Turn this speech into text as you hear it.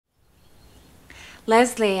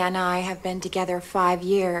Leslie and I have been together 5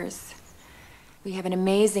 years. We have an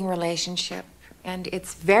amazing relationship, and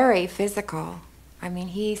it's very physical. I mean,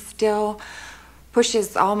 he still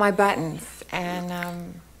pushes all my buttons,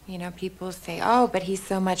 and, you know, people say, oh, but he's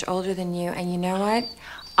so much older than you, and you know what?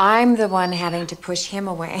 I'm the one having to push him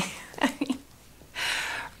away.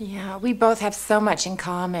 Yeah, we both have so much in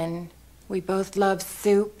common. We both love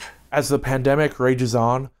soup. As the pandemic rages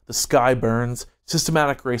on, the sky burns,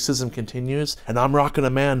 systematic racism continues, and I'm rocking a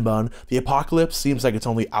man bun, the apocalypse seems like it's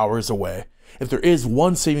only hours away. If there is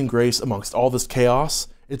one saving grace amongst all this chaos,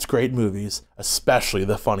 it's great movies, especially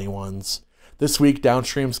the funny ones. This week,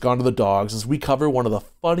 DownStream's gone to the dogs as we cover one of the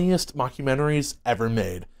funniest mockumentaries ever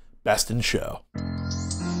made, Best in Show.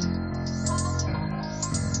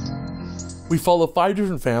 We follow 5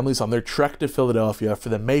 different families on their trek to Philadelphia for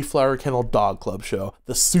the Mayflower Kennel Dog Club show,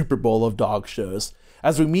 the Super Bowl of dog shows.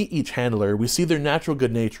 As we meet each handler, we see their natural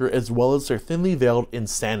good nature as well as their thinly veiled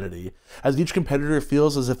insanity, as each competitor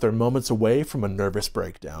feels as if they're moments away from a nervous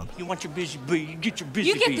breakdown. You want your busy bee, you get your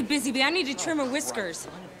busy bee. You get the busy bee, I need to trim her whiskers.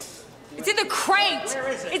 It's in the crate! Where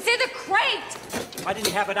is it? It's in the crate! Why didn't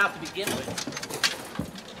you have it out to begin with?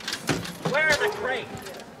 Where is the crate?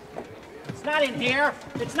 It's not in here.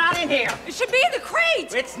 It's not in here. It should be in the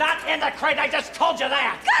crate! It's not in the crate. I just told you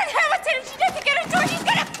that. God, Hamilton, if she doesn't get into it, she's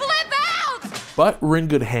gonna flip out! But we're in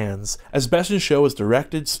good hands, as Best in Show is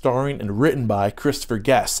directed, starring, and written by Christopher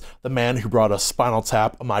Guest, the man who brought us Spinal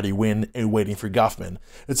Tap, A Mighty Wind, and Waiting for Guffman.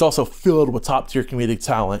 It's also filled with top-tier comedic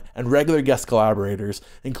talent and regular guest collaborators,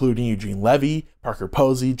 including Eugene Levy, Parker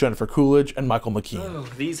Posey, Jennifer Coolidge, and Michael McKean. Oh,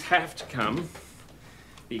 these have to come,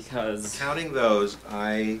 because... Counting those,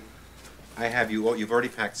 I have you. You've already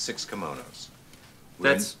packed 6 kimonos.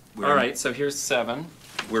 All right, so here's 7.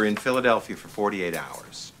 We're in Philadelphia for 48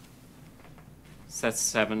 hours. So that's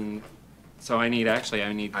 7. So I need how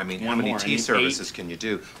one many more. tea services can you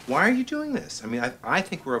do? Why are you doing this? I mean, I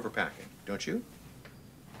think we're overpacking, don't you?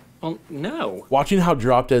 Well, no. Watching how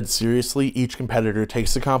drop dead seriously each competitor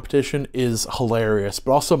takes the competition is hilarious,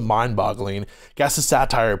 but also mind-boggling. Guest's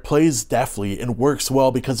satire plays deftly and works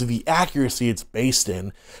well because of the accuracy it's based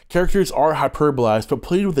in. Characters are hyperbolized, but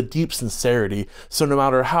played with a deep sincerity, so no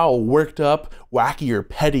matter how worked up, wacky, or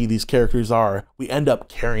petty these characters are, we end up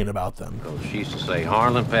caring about them. Oh, she used to say,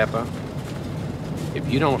 Harlan Pepper, if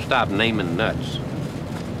you don't stop naming nuts.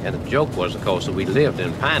 And the joke was, of course, that we lived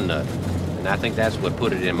in Pine Nut. And I think that's what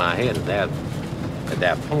put it in my head at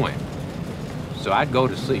that point. So I'd go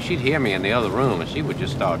to sleep. She'd hear me in the other room, and she would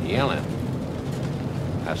just start yelling.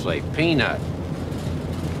 I'd say, peanut,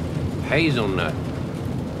 hazelnut,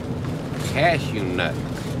 cashew nut,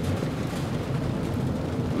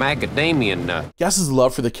 macadamia nut. Guest's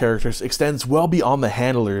love for the characters extends well beyond the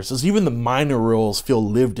handlers, as even the minor roles feel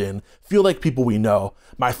lived in, feel like people we know.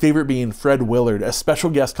 My favorite being Fred Willard as special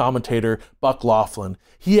guest commentator Buck Laughlin.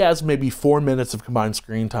 He has maybe 4 minutes of combined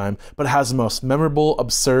screen time, but has the most memorable,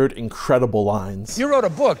 absurd, incredible lines. You wrote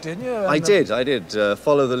a book, didn't you? I did.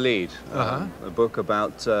 Follow the Lead. A book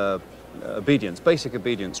about obedience, basic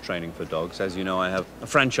obedience training for dogs. As you know, I have a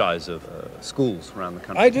franchise of schools around the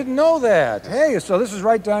country. I didn't know that. Hey, so this is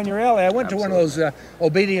right down your alley. I went to one of those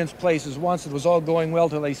obedience places once. It was all going well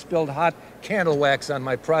till they spilled hot candle wax on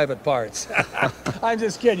my private parts. I'm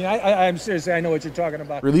just kidding. I'm serious. I know what you're talking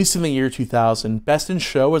about. Released in the year 2000, Best in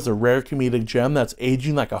Show is a rare comedic gem that's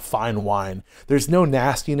aging like a fine wine. There's no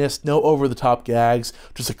nastiness, no over-the-top gags,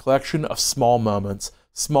 just a collection of small moments.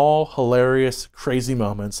 Small, hilarious, crazy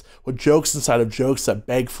moments with jokes inside of jokes that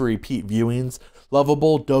beg for repeat viewings,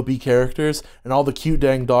 lovable, dopey characters, and all the cute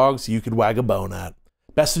dang dogs you could wag a bone at.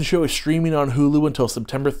 Best in Show is streaming on Hulu until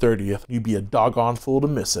September 30th. You'd be a doggone fool to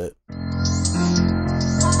miss it.